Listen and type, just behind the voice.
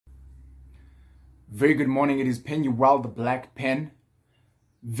Very good morning. It is Penuel, the Black Pen.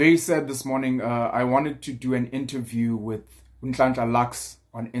 Very sad this morning. I wanted to do an interview with Nhlanhla Lux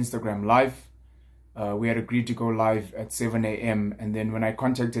on Instagram Live. We had agreed to go live at 7 a.m. And then when I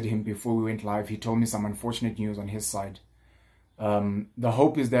contacted him before we went live, he told me some unfortunate news on his side. The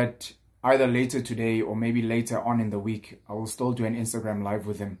hope is that either later today or maybe later on in the week, I will still do an Instagram Live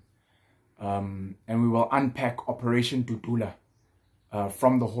with him. And we will unpack Operation Dudula.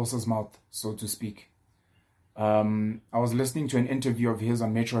 From the horse's mouth, so to speak. I was listening to an interview of his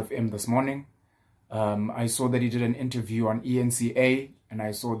on Metro FM this morning. I saw that he did an interview on ENCA, and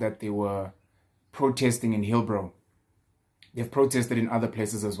I saw that they were protesting in Hillbrow. They've protested in other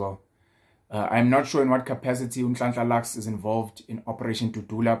places as well. I'm not sure in what capacity Nhlanhla Lux is involved in Operation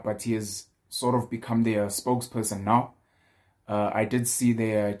Dudula, but he has sort of become their spokesperson now. I did see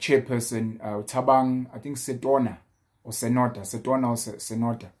their chairperson, Tabang, I think Setona, or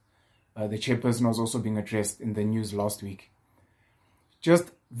Senota, the chairperson was also being addressed in the news last week.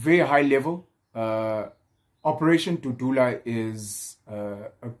 Just very high level. Operation Dudula is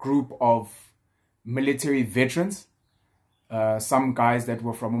a group of military veterans, some guys that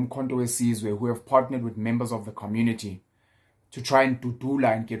were from Umkhonto weSizwe who have partnered with members of the community to try and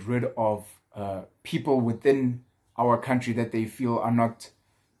Dudula and get rid of people within our country that they feel are not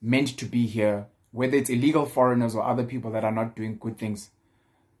meant to be here, whether it's illegal foreigners or other people that are not doing good things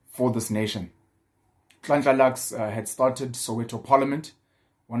for this nation. Nhlanhla Lux had started Soweto Parliament.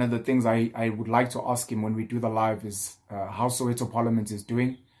 One of the things I would like to ask him when we do the live is how Soweto Parliament is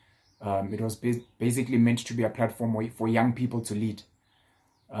doing. It was basically meant to be a platform for young people to lead.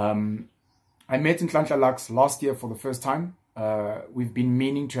 I met Nhlanhla Lux last year for the first time. We've been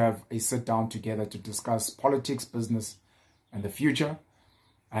meaning to have a sit down together to discuss politics, business, and the future.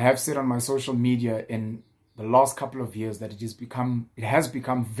 I have said on my social media in the last couple of years that it has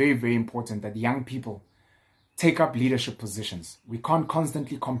become very, very important that young people take up leadership positions. We can't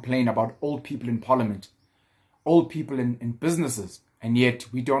constantly complain about old people in parliament, old people in businesses, and yet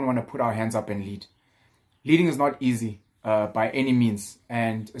we don't want to put our hands up and lead. Leading is not easy by any means,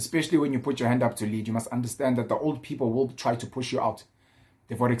 and especially when you put your hand up to lead, you must understand that the old people will try to push you out.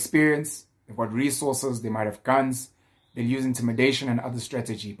 They've got experience, they've got resources, they might have guns, they'll use intimidation and other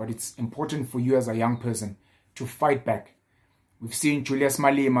strategy, but it's important for you as a young person to fight back. We've seen Julius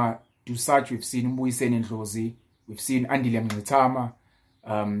Malema do such, we've seen Mbuyiseni Ndlozi, we've seen Andile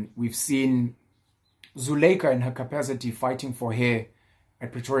Mngxitama, we've seen Zuleika in her capacity fighting for hair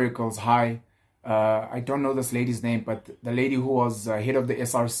at Pretoria Girls High. I don't know this lady's name, but the lady who was head of the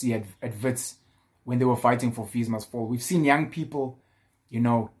SRC at Wits when they were fighting for Fees Must Fall. We've seen young people,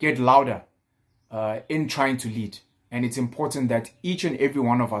 get louder in trying to lead. And it's important that each and every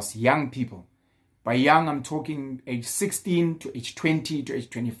one of us, young people, by young I'm talking age 16 to age 20 to age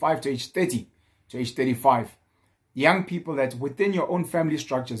 25 to age 30 to age 35, young people that within your own family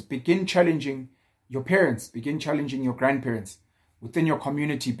structures begin challenging your parents, begin challenging your grandparents, within your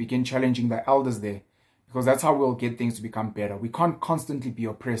community begin challenging the elders there, because that's how we'll get things to become better. We can't constantly be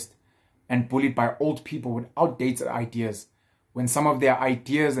oppressed and bullied by old people with outdated ideas when some of their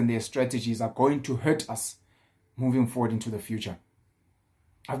ideas and their strategies are going to hurt us moving forward into the future.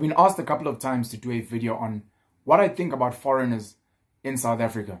 I've been asked a couple of times to do a video on what I think about foreigners in South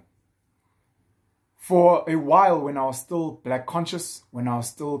Africa. For a while, when I was still black conscious, when I was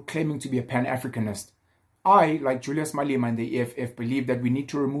still claiming to be a Pan-Africanist, I, like Julius Malema and the EFF, believe that we need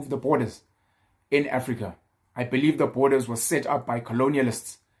to remove the borders in Africa. I believe the borders were set up by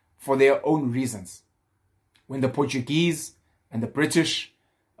colonialists for their own reasons. When the Portuguese and the British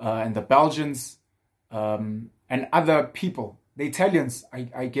and the Belgians and other people, the Italians,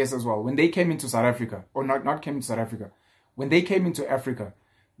 I guess as well, when they came into South Africa, or not came into South Africa, when they came into Africa,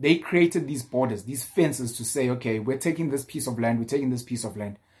 they created these borders, these fences to say, okay, we're taking this piece of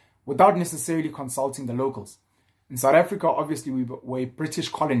land, without necessarily consulting the locals. In South Africa, obviously, we were a British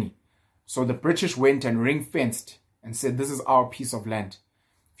colony. So the British went and ring-fenced and said, this is our piece of land.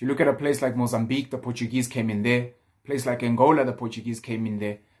 If you look at a place like Mozambique, the Portuguese came in there. A place like Angola, the Portuguese came in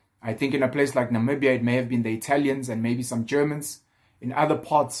there. I think in a place like Namibia, it may have been the Italians and maybe some Germans. In other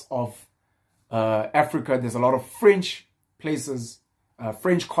parts of Africa, there's a lot of French places,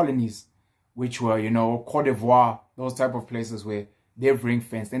 French colonies, which were, Cote d'Ivoire, those type of places where they've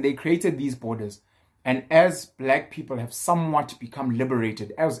ring-fenced. And they created these borders. And as black people have somewhat become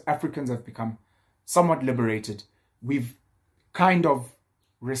liberated, as Africans have become somewhat liberated, we've kind of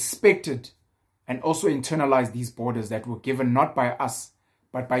respected and also internalized these borders that were given not by us,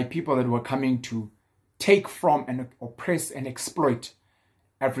 but by people that were coming to take from and oppress and exploit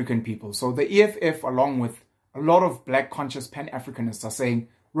African people. So the EFF, along with a lot of black conscious Pan-Africanists, are saying,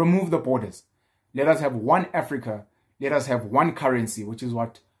 remove the borders. Let us have one Africa. Let us have one currency, which is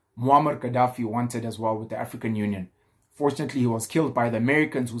what Muammar Gaddafi wanted as well with the African Union. Fortunately, he was killed by the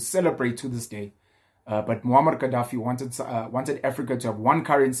Americans, who celebrate to this day. But Muammar Gaddafi wanted Africa to have one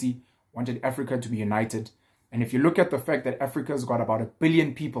currency, wanted Africa to be united. And if you look at the fact that Africa's got about 1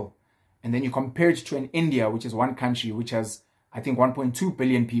 billion people, and then you compare it to an India, which is one country, which has, I think, 1.2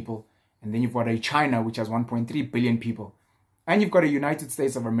 billion people, and then you've got a China, which has 1.3 billion people, and you've got a United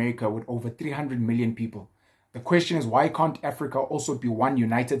States of America with over 300 million people. The question is, why can't Africa also be one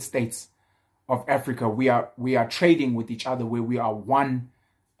United States of Africa? We are trading with each other, where we are one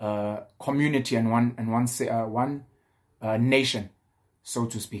community and one nation, so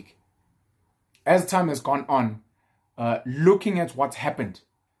to speak. As time has gone on, looking at what's happened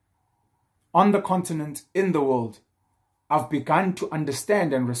on the continent, in the world, I've begun to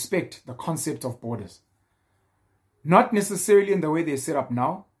understand and respect the concept of borders. Not necessarily in the way they're set up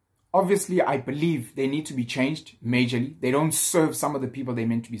now. Obviously, I believe they need to be changed majorly. They don't serve some of the people they're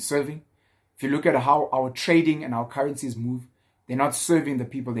meant to be serving. If you look at how our trading and our currencies move, they're not serving the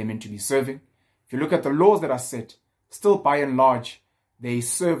people they're meant to be serving. If you look at the laws that are set, still by and large, they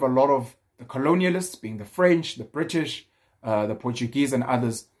serve a lot of the colonialists, being the French, the British, the Portuguese and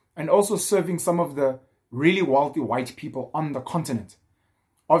others, and also serving some of the really wealthy white people on the continent.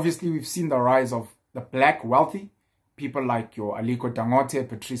 Obviously, we've seen the rise of the black wealthy, people like your Aliko Dangote,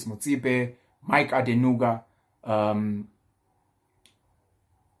 Patrice Motsepe, Mike Adenuga, a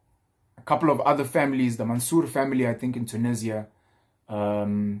couple of other families, the Mansour family, I think in Tunisia. I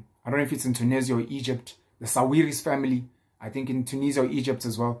don't know if it's in Tunisia or Egypt. The Sawiris family, I think in Tunisia or Egypt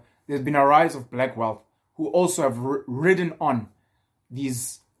as well. There's been a rise of black wealth who also have ridden on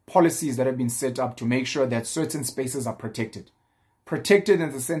these policies that have been set up to make sure that certain spaces are protected. Protected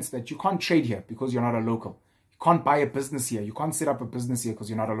in the sense that you can't trade here because you're not a local. You can't buy a business here. You can't set up a business here because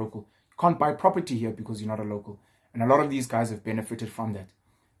you're not a local. You can't buy property here because you're not a local. And a lot of these guys have benefited from that.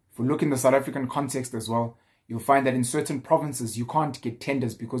 If we look in the South African context as well, you'll find that in certain provinces, you can't get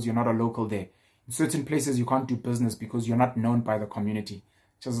tenders because you're not a local there. In certain places, you can't do business because you're not known by the community,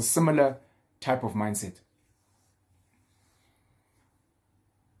 which is a similar type of mindset.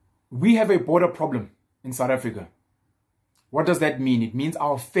 We have a border problem in South Africa. What does that mean? It means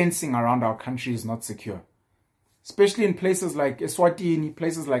our fencing around our country is not secure. Especially in places like Eswatini,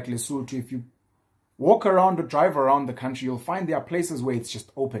 places like Lesotho. If you walk around or drive around the country, you'll find there are places where it's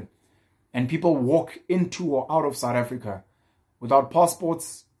just open. And people walk into or out of South Africa without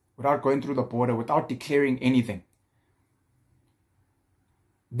passports, without going through the border, without declaring anything.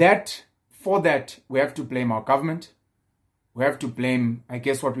 For that, we have to blame our government. We have to blame, I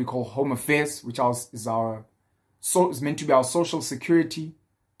guess, what we call Home Affairs, which is meant to be our social security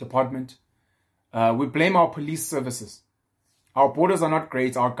department. We blame our police services. Our borders are not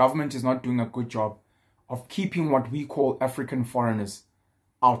great. Our government is not doing a good job of keeping what we call African foreigners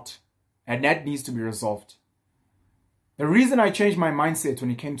out. And that needs to be resolved. The reason I changed my mindset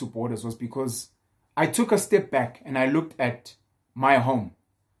when it came to borders was because I took a step back and I looked at my home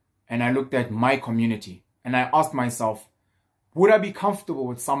and I looked at my community and I asked myself, would I be comfortable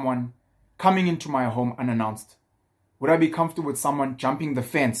with someone coming into my home unannounced? Would I be comfortable with someone jumping the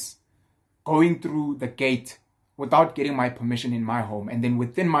fence, going through the gate without getting my permission in my home, and then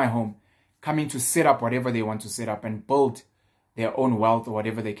within my home coming to set up whatever they want to set up and build their own wealth or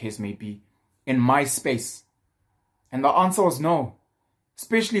whatever the case may be in my space? And the answer was no,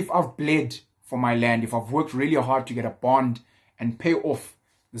 especially if I've bled for my land, if I've worked really hard to get a bond and pay off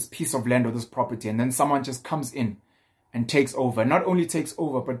this piece of land or this property, and then someone just comes in and takes over. Not only takes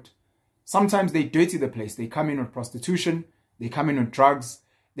over, but sometimes they dirty the place. They come in with prostitution, they come in with drugs,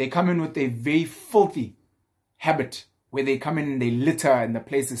 they come in with a very filthy habit where they come in and they litter and the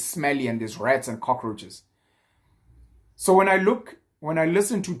place is smelly and there's rats and cockroaches. So when I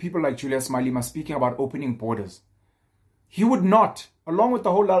listen to people like Julius Malema speaking about opening borders, he would not, along with a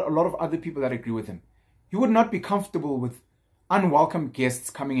lot of other people that agree with him, he would not be comfortable with unwelcome guests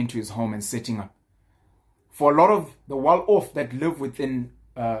coming into his home and setting up. For a lot of the well-off that live within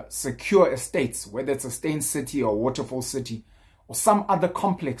secure estates, whether it's a Stain City or Waterfall City or some other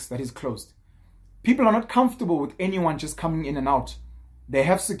complex that is closed, people are not comfortable with anyone just coming in and out. They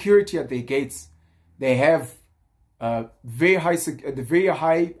have security at their gates. They have highly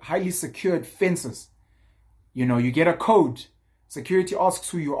secured fences. You know, you get a code. Security asks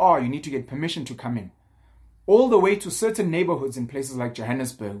who you are. You need to get permission to come in. All the way to certain neighborhoods in places like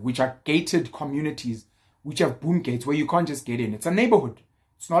Johannesburg, which are gated communities, which have boom gates where you can't just get in. It's a neighborhood.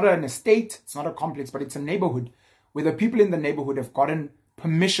 It's not an estate. It's not a complex, but it's a neighborhood where the people in the neighborhood have gotten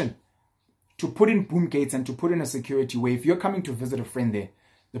permission to put in boom gates and to put in a security where if you're coming to visit a friend there,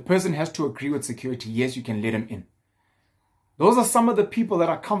 The person has to agree with security. Yes, you can let him in. Those are some of the people that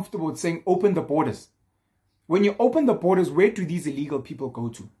are comfortable with saying, open the borders. When you open the borders, where do these illegal people go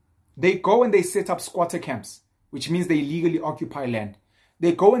to? They go and they set up squatter camps, which means they illegally occupy land.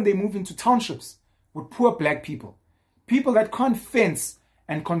 They go and they move into townships with poor black people. People that can't fence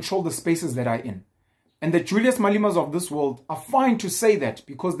and control the spaces that are in. And the Julius Malimas of this world are fine to say that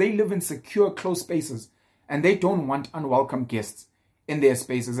because they live in secure, close spaces and they don't want unwelcome guests in their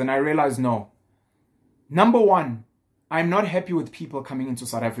spaces. And I realize, no. Number one, I'm not happy with people coming into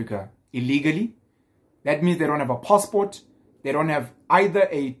South Africa illegally. That means they don't have a passport. They don't have either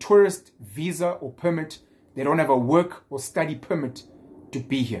a tourist visa or permit. They don't have a work or study permit to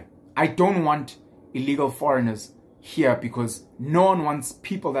be here. I don't want illegal foreigners here because no one wants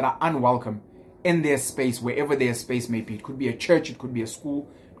people that are unwelcome in their space, wherever their space may be. It could be a church, it could be a school,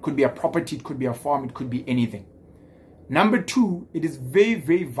 it could be a property, it could be a farm, it could be anything. Number two, it is very,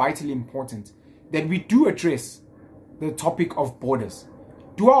 very vitally important that we do address the topic of borders.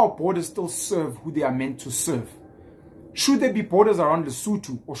 Do our borders still serve who they are meant to serve? Should there be borders around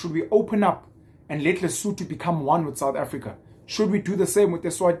Lesotho, or should we open up and let Lesotho become one with South Africa? Should we do the same with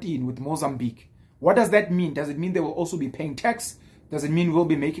Eswatini, with Mozambique? What does that mean? Does it mean they will also be paying tax? Does it mean we'll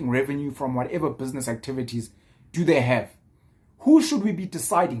be making revenue from whatever business activities do they have? Who should we be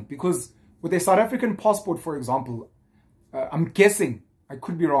deciding? Because with a South African passport, for example, I'm guessing, I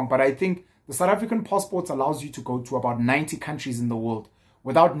could be wrong, but I think the South African passport allows you to go to about 90 countries in the world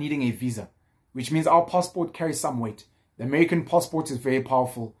without needing a visa, which means our passport carries some weight. The American passport is very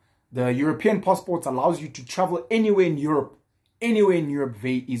powerful. The European passport allows you to travel anywhere in Europe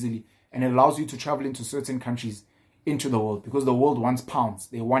very easily, and it allows you to travel into certain countries into the world because the world wants pounds,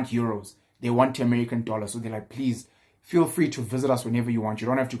 they want euros, they want American dollars. So they're like, please feel free to visit us whenever you want. You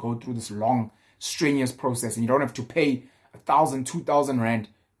don't have to go through this long, strenuous process, and you don't have to pay 1,000, 2,000 rand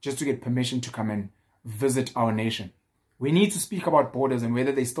just to get permission to come and visit our nation. We need to speak about borders and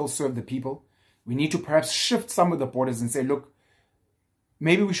whether they still serve the people. We need to perhaps shift some of the borders and say, look,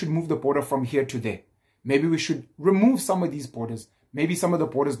 maybe we should move the border from here to there. Maybe we should remove some of these borders. Maybe some of the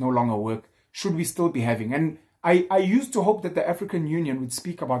borders no longer work. Should we still be having? And I used to hope that the African Union would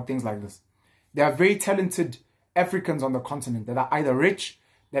speak about things like this. There are very talented Africans on the continent that are either rich,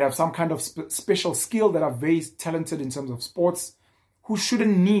 that have some kind of special skill, that are very talented in terms of sports, who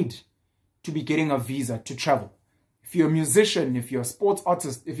shouldn't need to be getting a visa to travel. If you're a musician, if you're a sports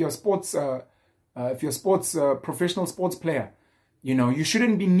artist, if you're a professional sports player, you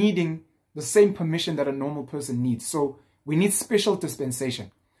shouldn't be needing the same permission that a normal person needs. So we need special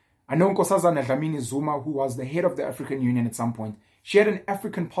dispensation. I know Nkosazana Dlamini Zuma, who was the head of the African Union at some point, she had an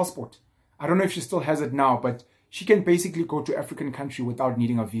African passport. I don't know if she still has it now, but she can basically go to African country without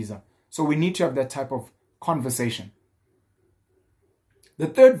needing a visa. So we need to have that type of conversation. The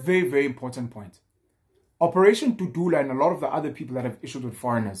third very, very important point. Operation Dudula and a lot of the other people that have issued with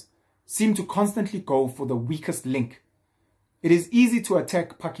foreigners seem to constantly go for the weakest link. It is easy to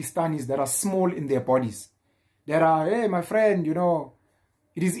attack Pakistanis that are small in their bodies. That are, hey, my friend,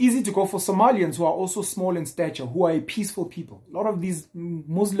 It is easy to go for Somalians who are also small in stature, who are a peaceful people. A lot of these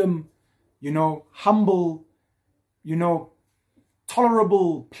Muslim, humble,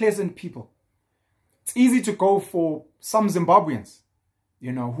 tolerable, pleasant people. It's easy to go for some Zimbabweans,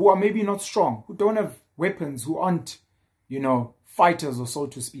 who are maybe not strong, who don't have weapons, who aren't, fighters or so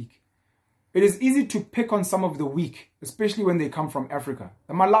to speak. It is easy to pick on some of the weak, especially when they come from Africa.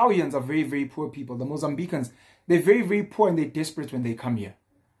 The Malawians are very, very poor people. The Mozambicans, they're very, very poor and they're desperate when they come here.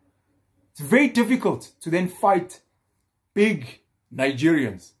 It's very difficult to then fight big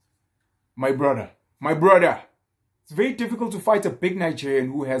Nigerians. My brother. It's very difficult to fight a big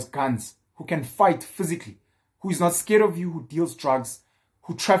Nigerian who has guns, who can fight physically, who is not scared of you, who deals drugs,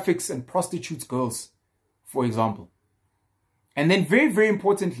 who traffics and prostitutes girls, for example. And then very, very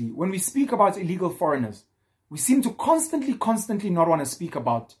importantly, when we speak about illegal foreigners, we seem to constantly not want to speak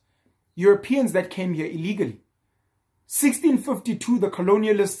about Europeans that came here illegally. 1652, the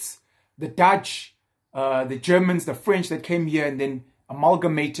colonialists, the Dutch, the Germans, the French that came here and then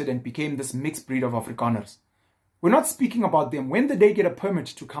amalgamated and became this mixed breed of Afrikaners. We're not speaking about them. When did they get a permit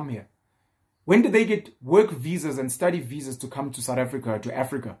to come here? When did they get work visas and study visas to come to South Africa, to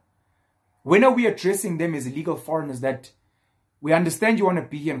Africa? When are we addressing them as illegal foreigners that we understand you want to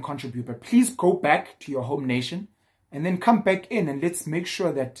be here and contribute, but please go back to your home nation and then come back in and let's make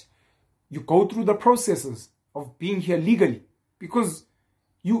sure that you go through the processes of being here legally, because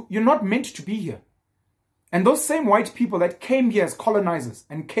you're not meant to be here. And those same white people that came here as colonizers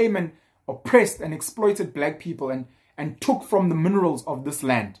and came and oppressed and exploited black people and took from the minerals of this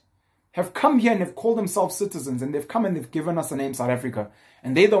land, have come here and have called themselves citizens, and they've come and they've given us the name South Africa.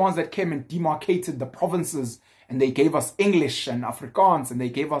 And they're the ones that came and demarcated the provinces, and they gave us English and Afrikaans, and they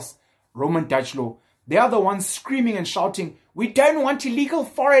gave us Roman Dutch law. They are the ones screaming and shouting, "We don't want illegal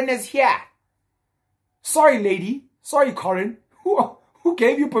foreigners here." Sorry, lady. Sorry, Corin. Who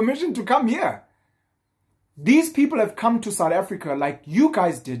gave you permission to come here? These people have come to South Africa like you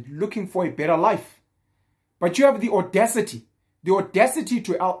guys did, looking for a better life. But you have the audacity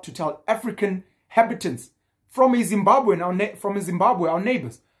to tell African inhabitants from a Zimbabwe, our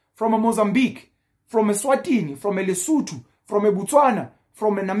neighbors, from a Mozambique, from a Swatini, from a Lesotho, from a Botswana,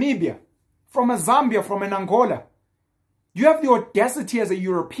 from a Namibia, from a Zambia, from an Angola. You have the audacity as a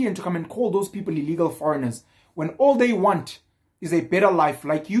European to come and call those people illegal foreigners when all they want is a better life,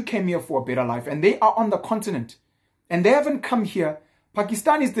 like you came here for a better life. And they are on the continent. And they haven't come here.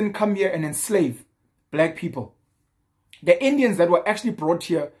 Pakistanis didn't come here and enslave black people. The Indians that were actually brought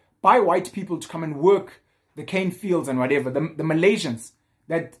here by white people to come and work the cane fields and whatever. The Malaysians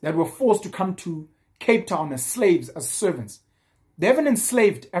that were forced to come to Cape Town as slaves, as servants. They haven't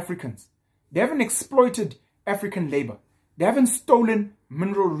enslaved Africans. They haven't exploited African labor. They haven't stolen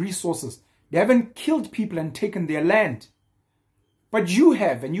mineral resources. They haven't killed people and taken their land. But you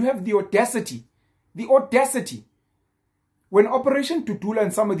have, and you have the audacity. When Operation Dudula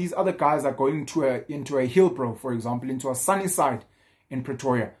and some of these other guys are going into a Hillbrow, for example, into a Sunnyside in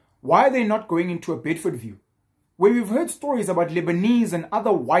Pretoria, why are they not going into a Bedfordview? Where we've heard stories about Lebanese and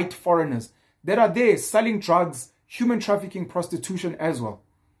other white foreigners that are there selling drugs, human trafficking, prostitution as well.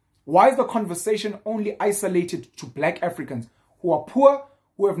 Why is the conversation only isolated to black Africans who are poor,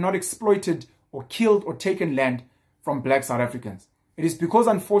 who have not exploited or killed or taken land from black South Africans? It is because,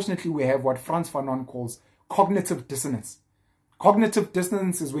 unfortunately, we have what Frantz Fanon calls cognitive dissonance. Cognitive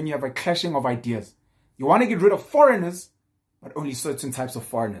dissonance is when you have a clashing of ideas. You want to get rid of foreigners, but only certain types of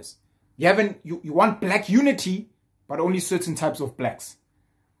foreigners. You want black unity, but only certain types of blacks.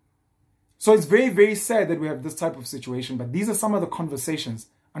 So it's very, very sad that we have this type of situation, but these are some of the conversations,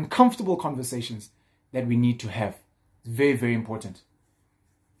 uncomfortable conversations, that we need to have. It's very, very important.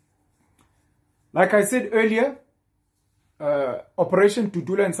 Like I said earlier, Operation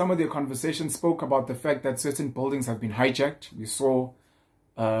Dudula and some of their conversations spoke about the fact that certain buildings have been hijacked. We saw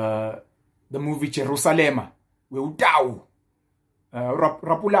the movie Jerusalem, where Udau,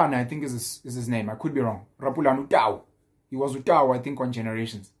 Rapulana, I think is his name. I could be wrong. Rapulana Udau. He was Udau, I think, on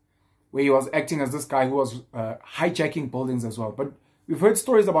Generations, where he was acting as this guy who was hijacking buildings as well. But we've heard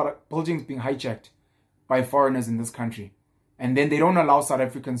stories about buildings being hijacked by foreigners in this country. And then they don't allow South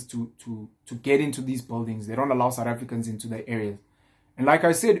Africans to get into these buildings. They don't allow South Africans into the areas. And like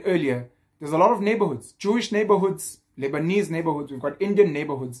I said earlier, there's a lot of neighborhoods, Jewish neighborhoods, Lebanese neighborhoods, we've got Indian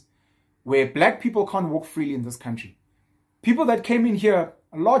neighborhoods, where black people can't walk freely in this country. People that came in here,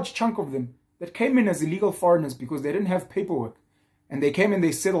 a large chunk of them, that came in as illegal foreigners because they didn't have paperwork. And they came and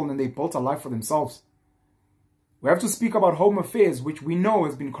they settled and they built a life for themselves. We have to speak about Home Affairs, which we know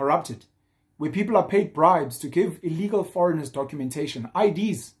has been corrupted, where people are paid bribes to give illegal foreigners documentation,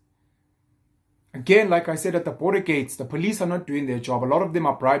 IDs. Again, like I said, at the border gates, the police are not doing their job. A lot of them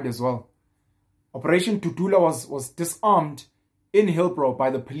are bribed as well. Operation Dudula was disarmed in Hillbrow by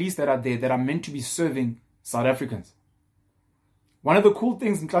the police that are there, that are meant to be serving South Africans. One of the cool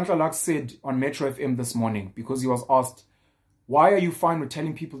things Nhlanhla Lux said on Metro FM this morning, because he was asked, why are you fine with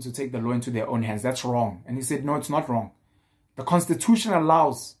telling people to take the law into their own hands? That's wrong. And he said, no, it's not wrong. The Constitution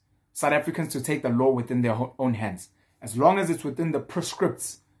allows South Africans to take the law within their own hands. As long as it's within the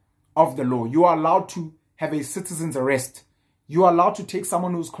prescripts of the law. You are allowed to have a citizen's arrest. You are allowed to take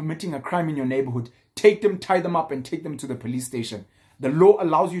someone who's committing a crime in your neighborhood, take them, tie them up, and take them to the police station. The law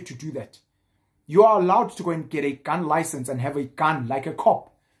allows you to do that. You are allowed to go and get a gun license and have a gun like a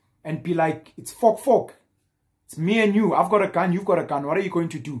cop and be like, it's folk. It's me and you. I've got a gun. You've got a gun. What are you going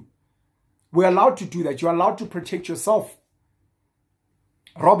to do? We're allowed to do that. You're allowed to protect yourself.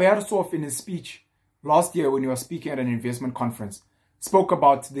 Rob Hersoff, in his speech last year when he was speaking at an investment conference, spoke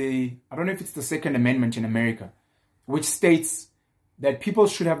about I don't know if it's the Second Amendment in America, which states that people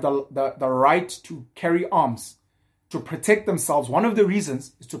should have the right to carry arms to protect themselves. One of the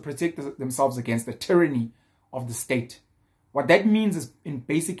reasons is to protect themselves against the tyranny of the state. What that means is, in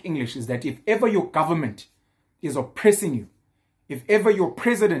basic English, is that if ever your government is oppressing you, if ever your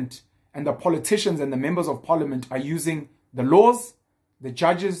president and the politicians and the members of parliament are using the laws, the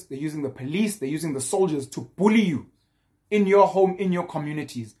judges, they're using the police, they're using the soldiers to bully you in your home, in your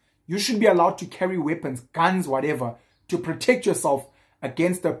communities, you should be allowed to carry weapons, guns, whatever, to protect yourself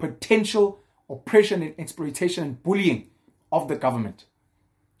against the potential oppression and exploitation and bullying of the government.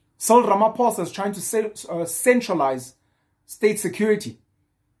 Cyril Ramaphosa is trying to centralize state security.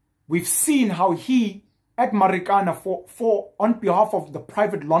 We've seen how he, at Marikana, on behalf of the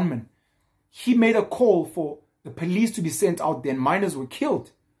private lawman, he made a call for the police to be sent out there and miners were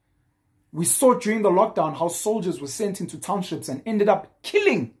killed. We saw during the lockdown how soldiers were sent into townships and ended up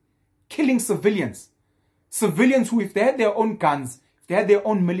killing civilians. Civilians who, if they had their own guns, if they had their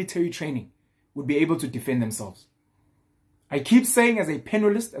own military training, would be able to defend themselves. I keep saying as a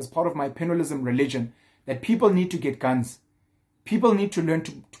Penuelist, as part of my Penuelism religion, that people need to get guns. People need to learn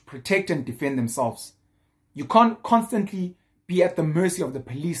to protect and defend themselves. You can't constantly be at the mercy of the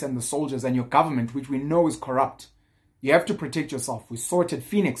police and the soldiers and your government, which we know is corrupt. You have to protect yourself. We saw it at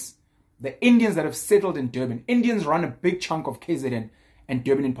Phoenix. The Indians that have settled in Durban. Indians run a big chunk of KZN and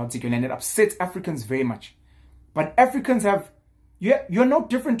Durban in particular, and it upsets Africans very much. But Africans have, you're no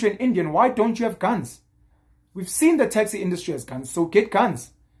different to an Indian. Why don't you have guns? We've seen the taxi industry has guns, so get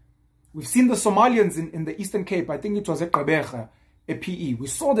guns. We've seen the Somalians in the Eastern Cape. I think it was at Gqeberha, a PE. We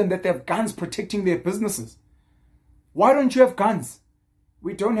saw them that they have guns protecting their businesses. Why don't you have guns?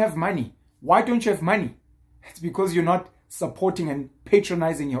 We don't have money. Why don't you have money? It's because you're not supporting and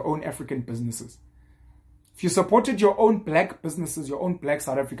patronizing your own African businesses. If you supported your own black businesses, your own black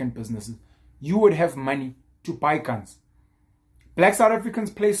South African businesses, you would have money to buy guns. Black South Africans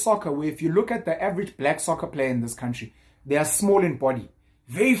play soccer, where if you look at the average black soccer player in this country, they are small in body,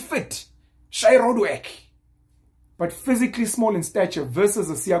 very fit, shy road work, but physically small in stature versus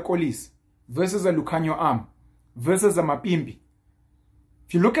a Siakolis, versus a Lucanio Arm, versus a Mapimbi.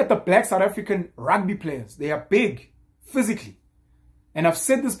 If you look at the black South African rugby players, they are big physically. And I've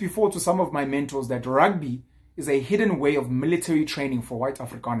said this before to some of my mentors, that rugby is a hidden way of military training for white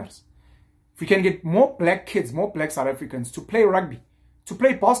Afrikaners. If we can get more black kids, more black South Africans to play rugby, to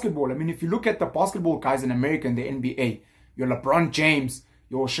play basketball. I mean, if you look at the basketball guys in America in the NBA, your LeBron James,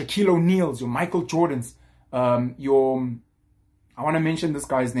 your Shaquille O'Neals, your Michael Jordans, I want to mention this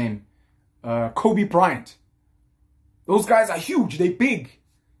guy's name, Kobe Bryant. Those guys are huge, they're big.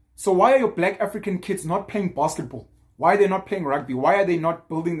 So why are your black African kids not playing basketball? Why are they not playing rugby? Why are they not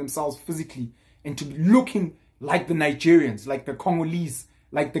building themselves physically into looking like the Nigerians, like the Congolese,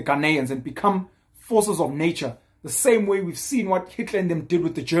 like the Ghanaians, and become forces of nature? The same way we've seen what Hitler and them did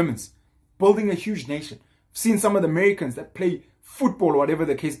with the Germans, building a huge nation. We've seen some of the Americans that play football or whatever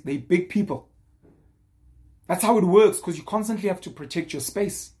the case, they're big people. That's how it works, because you constantly have to protect your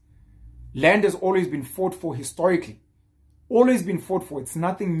space. Land has always been fought for historically. Always been fought for. It's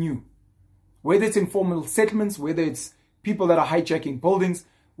nothing new. Whether it's informal settlements, whether it's people that are hijacking buildings,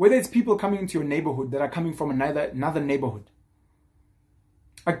 whether it's people coming into your neighborhood that are coming from another neighborhood.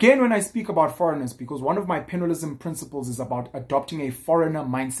 Again, when I speak about foreigners, because one of my Penuelism principles is about adopting a foreigner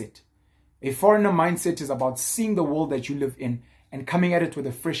mindset. A foreigner mindset is about seeing the world that you live in and coming at it with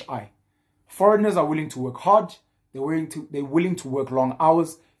a fresh eye. Foreigners are willing to work hard. They're willing to work long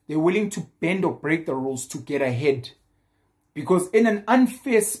hours. They're willing to bend or break the rules to get ahead. Because in an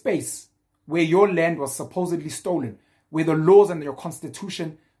unfair space where your land was supposedly stolen, where the laws and your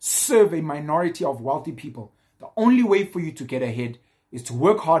constitution serve a minority of wealthy people, the only way for you to get ahead is to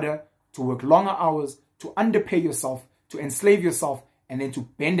work harder, to work longer hours, to underpay yourself, to enslave yourself, and then to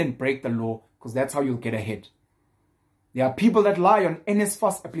bend and break the law, because that's how you'll get ahead. There are people that lie on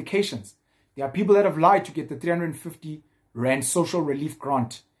NSFAS applications. There are people that have lied to get the 350 Rand social relief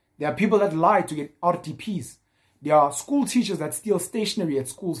grant. There are people that lie to get RTPs. There are school teachers that steal stationery at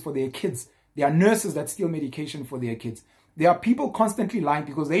schools for their kids. There are nurses that steal medication for their kids. There are people constantly lying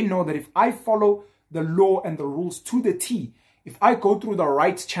because they know that if I follow the law and the rules to the T, if I go through the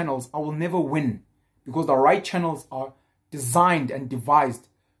right channels, I will never win, because the right channels are designed and devised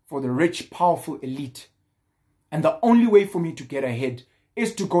for the rich, powerful elite. And the only way for me to get ahead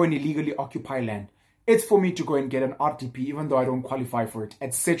is to go and illegally occupy land. It's for me to go and get an RTP, even though I don't qualify for it,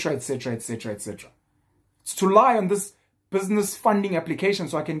 etc., etc., etc., etc. It's to lie on this business funding application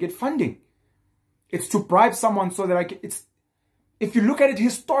so I can get funding. It's to bribe someone so that I can... If you look at it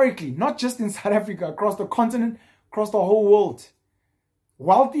historically, not just in South Africa, across the continent, across the whole world,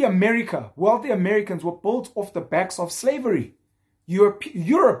 wealthy Americans were built off the backs of slavery.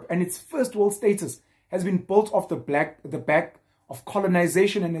 Europe and its first world status has been built off the back of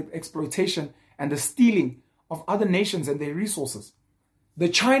colonization and exploitation and the stealing of other nations and their resources. The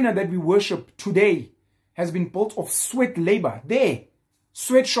China that we worship today has been built off sweat labor.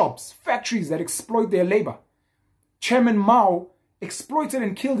 Sweatshops, factories that exploit their labor. Chairman Mao exploited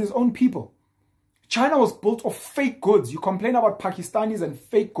and killed his own people. China was built off fake goods. You complain about Pakistanis and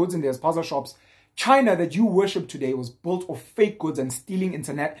fake goods in their spaza shops. China that you worship today was built off fake goods and stealing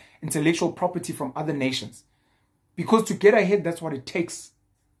intellectual property from other nations. Because to get ahead, that's what it takes.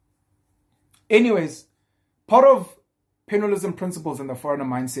 Anyways, part of penalism principles and the foreigner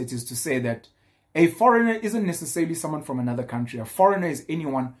mindset is to say that a foreigner isn't necessarily someone from another country. A foreigner is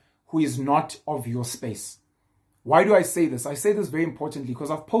anyone who is not of your space. Why do I say this? I say this very importantly because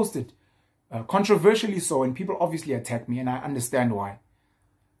I've posted, controversially so, and people obviously attack me, and I understand why.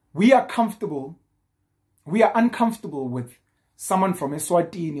 We are uncomfortable with someone from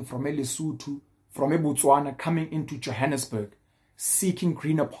Eswatini, from Lesotho, from Botswana coming into Johannesburg, seeking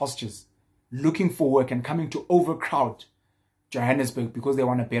greener pastures, looking for work and coming to overcrowd Johannesburg because they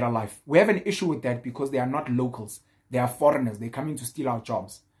want a better life. We have an issue with that because they are not locals. They are foreigners. They're coming to steal our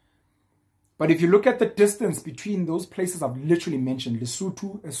jobs. But if you look at the distance between those places I've literally mentioned,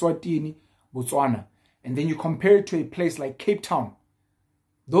 Lesotho, Eswatini, Botswana, and then you compare it to a place like Cape Town,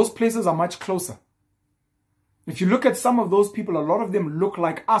 those places are much closer. If you look at some of those people, a lot of them look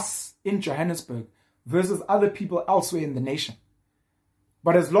like us in Johannesburg versus other people elsewhere in the nation.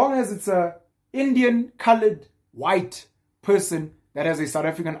 But as long as it's a Indian, colored, white person that has a South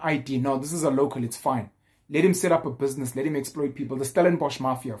African ID, no, this is a local, it's fine. Let him set up a business, let him exploit people. The Stellenbosch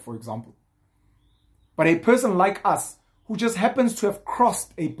Mafia, for example. But a person like us, who just happens to have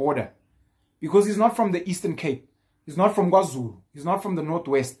crossed a border, because he's not from the Eastern Cape, he's not from KwaZulu, he's not from the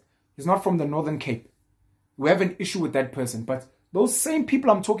Northwest, he's not from the Northern Cape. We have an issue with that person. But those same people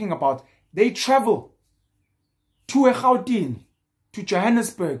I'm talking about, they travel to eGauteng, to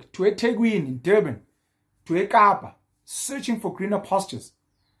Johannesburg, to eThekwini, Durban, to eKapa, searching for greener pastures.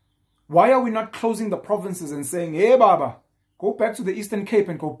 Why are we not closing the provinces and saying, hey Baba, go back to the Eastern Cape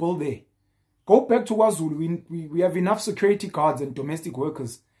and go build there. Go back to KwaZulu. We have enough security guards and domestic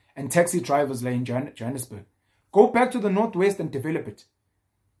workers and taxi drivers there in Johannesburg. Go back to the Northwest and develop it.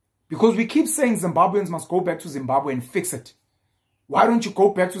 Because we keep saying Zimbabweans must go back to Zimbabwe and fix it. Why don't you go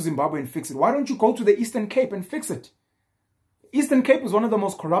back to Zimbabwe and fix it? Why don't you go to the Eastern Cape and fix it? Eastern Cape is one of the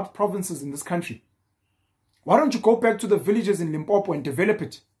most corrupt provinces in this country. Why don't you go back to the villages in Limpopo and develop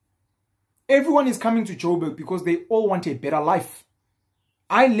it? Everyone is coming to Joburg because they all want a better life.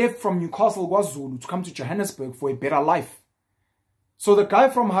 I left from Newcastle, KwaZulu to come to Johannesburg for a better life. So the guy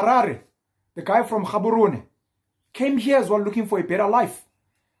from Harare, the guy from Gaborone, came here as well looking for a better life.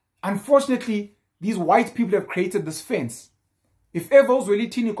 Unfortunately, these white people have created this fence. If ever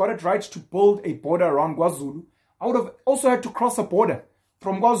Zwelithini got it right to build a border around KwaZulu, I would have also had to cross a border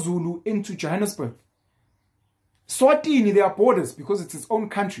from KwaZulu into Johannesburg. Swatini, there are borders because it's its own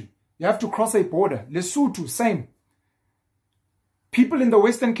country. You have to cross a border. Lesotho, same. People in the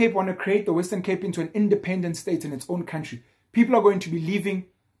Western Cape want to create the Western Cape into an independent state in its own country. People are going to be leaving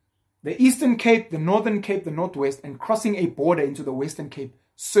the Eastern Cape, the Northern Cape, the Northwest, and crossing a border into the Western Cape,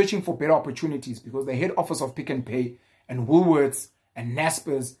 searching for better opportunities because the head office of Pick n Pay and Woolworths and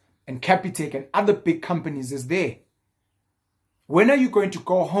Naspers and Capitec and other big companies is there. When are you going to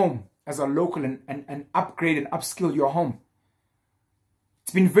go home as a local and upgrade and upskill your home?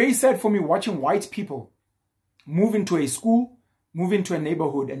 It's been very sad for me watching white people move into a school, move into a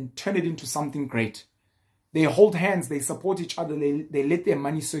neighborhood and turn it into something great. They hold hands, they support each other, they let their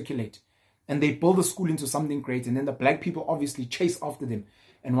money circulate and they build the school into something great. And then the black people obviously chase after them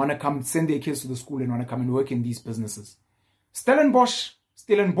and want to come send their kids to the school and want to come and work in these businesses. Stellenbosch,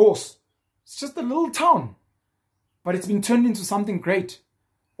 it's just a little town, but it's been turned into something great.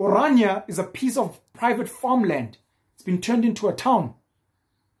 Orania is a piece of private farmland. It's been turned into a town.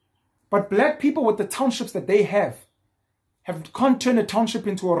 But black people with the townships that they can't turn a township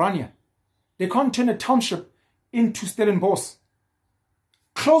into Orania. They can't turn a township into Stellenbosch.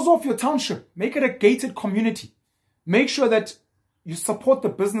 Close off your township. Make it a gated community. Make sure that you support the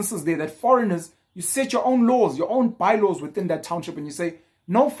businesses there, that foreigners, you set your own laws, your own bylaws within that township and you say,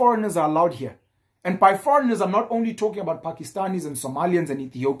 no foreigners are allowed here. And by foreigners, I'm not only talking about Pakistanis and Somalians and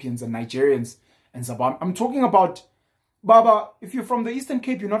Ethiopians and Nigerians and Zimbabwe. I'm talking about, Baba, if you're from the Eastern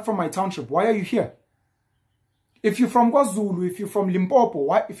Cape, you're not from my township. Why are you here? If you're from KwaZulu, if you're from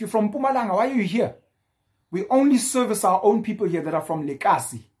Limpopo, if you're from Mpumalanga, why are you here? We only service our own people here that are from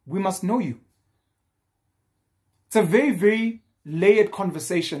Lekasi. We must know you. It's a very, very layered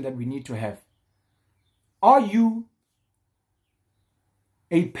conversation that we need to have. Are you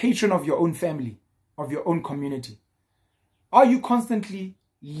a patron of your own family, of your own community? Are you constantly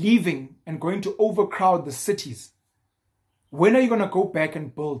leaving and going to overcrowd the cities? When are you going to go back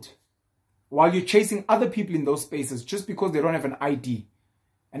and build while you're chasing other people in those spaces just because they don't have an ID?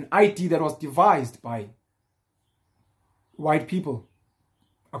 An ID that was devised by white people.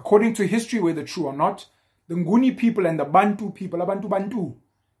 According to history, whether true or not, the Nguni people and the Bantu people, Bantu,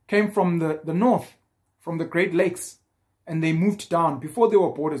 came from the north, from the Great Lakes, and they moved down before there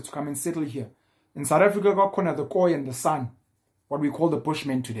were borders to come and settle here. In South Africa, got the Khoi and the San, what we call the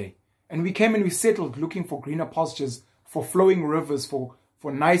Bushmen today. And we came and we settled looking for greener pastures for flowing rivers, for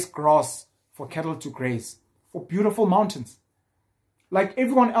nice grass, for cattle to graze, for beautiful mountains. Like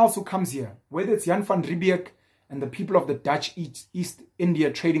everyone else who comes here, whether it's Jan van Riebeeck and the people of the Dutch East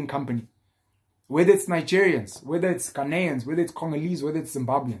India Trading Company, whether it's Nigerians, whether it's Ghanaians, whether it's Congolese, whether it's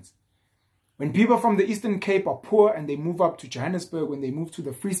Zimbabweans. When people from the Eastern Cape are poor and they move up to Johannesburg, when they move to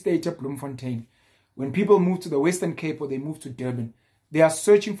the Free State of Bloemfontein, when people move to the Western Cape or they move to Durban, they are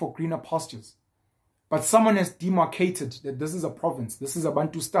searching for greener pastures. But someone has demarcated that this is a province, this is a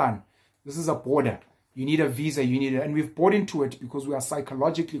Bantustan, this is a border. You need a visa, you need it. And we've bought into it because we are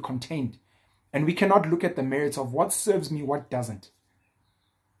psychologically contained. And we cannot look at the merits of what serves me, what doesn't.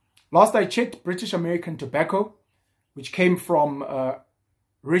 Last I checked, British American Tobacco, which came from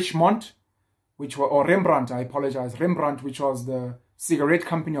Richmond, or Rembrandt, I apologize, Rembrandt, which was the cigarette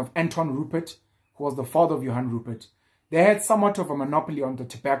company of Anton Rupert, who was the father of Johann Rupert. They had somewhat of a monopoly on the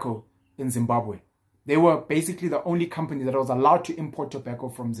tobacco in Zimbabwe. They were basically the only company that was allowed to import tobacco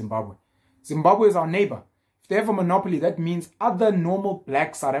from Zimbabwe. Zimbabwe is our neighbor. If they have a monopoly, that means other normal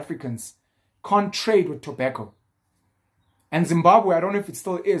black South Africans can't trade with tobacco. And Zimbabwe, I don't know if it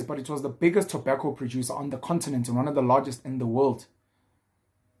still is, but it was the biggest tobacco producer on the continent and one of the largest in the world.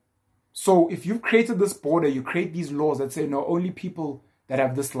 So if you've created this border, you create these laws that say, no, only people that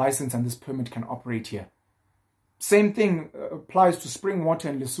have this license and this permit can operate here. Same thing applies to spring water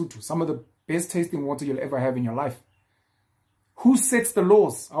in Lesotho, some of the best tasting water you'll ever have in your life. Who sets the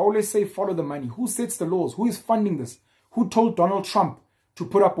laws? I always say follow the money. Who sets the laws? Who is funding this? Who told Donald Trump to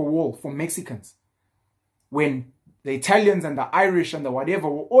put up a wall for Mexicans when the Italians and the Irish and the whatever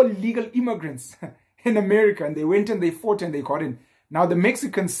were all legal immigrants in America, and they went and they fought and they got in? Now the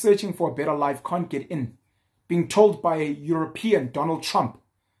Mexicans searching for a better life can't get in, being told by a European, Donald Trump,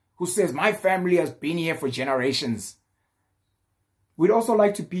 who says, my family has been here for generations. We'd also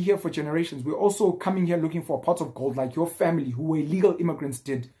like to be here for generations. We're also coming here looking for a pot of gold like your family, who were illegal immigrants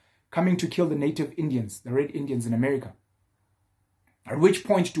did, coming to kill the native Indians, the Red Indians in America. At which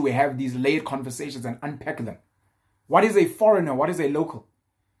point do we have these layered conversations and unpack them? What is a foreigner? What is a local?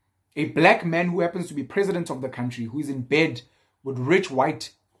 A black man who happens to be president of the country, who is in bed with rich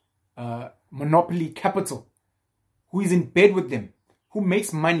white monopoly capital, who is in bed with them, who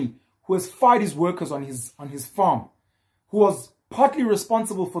makes money, who has fired his workers on his farm, who was partly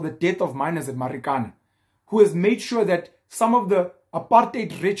responsible for the death of miners at Marikana, who has made sure that some of the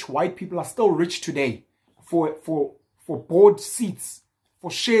apartheid rich white people are still rich today for board seats,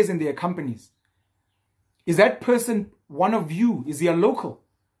 for shares in their companies. Is that person one of you? Is he a local?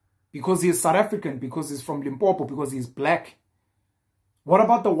 Because he is South African, because he's from Limpopo, because he's black? What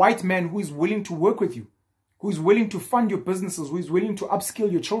about the white man who is willing to work with you, who is willing to fund your businesses, who is willing to upskill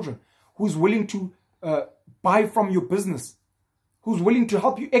your children, who is willing to buy from your business, who's willing to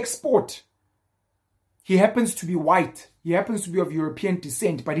help you export? He happens to be white. He happens to be of European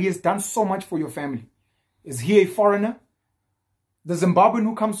descent, but he has done so much for your family. Is he a foreigner? The Zimbabwean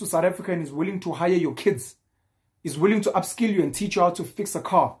who comes to South Africa and is willing to hire your kids, is willing to upskill you and teach you how to fix a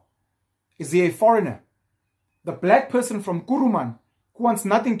car. Is he a foreigner? The black person from Kuruman who wants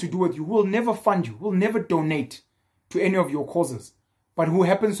nothing to do with you, who will never fund you, who will never donate to any of your causes, but who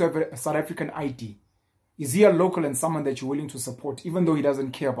happens to have a South African ID. Is he a local and someone that you're willing to support, even though he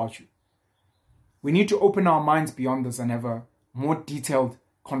doesn't care about you? We need to open our minds beyond this and have a more detailed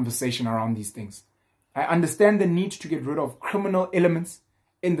conversation around these things. I understand the need to get rid of criminal elements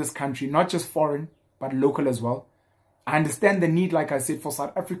in this country, not just foreign, but local as well. I understand the need, like I said, for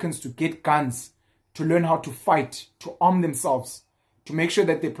South Africans to get guns, to learn how to fight, to arm themselves, to make sure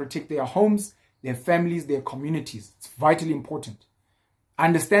that they protect their homes, their families, their communities. It's vitally important. I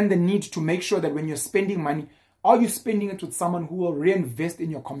understand the need to make sure that when you're spending money, are you spending it with someone who will reinvest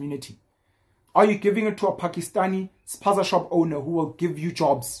in your community? Are you giving it to a Pakistani spaza shop owner who will give you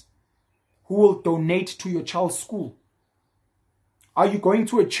jobs, who will donate to your child's school? Are you going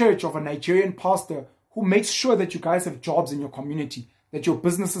to a church of a Nigerian pastor who makes sure that you guys have jobs in your community, that your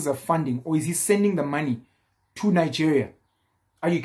businesses have funding? Or is he sending the money to Nigeria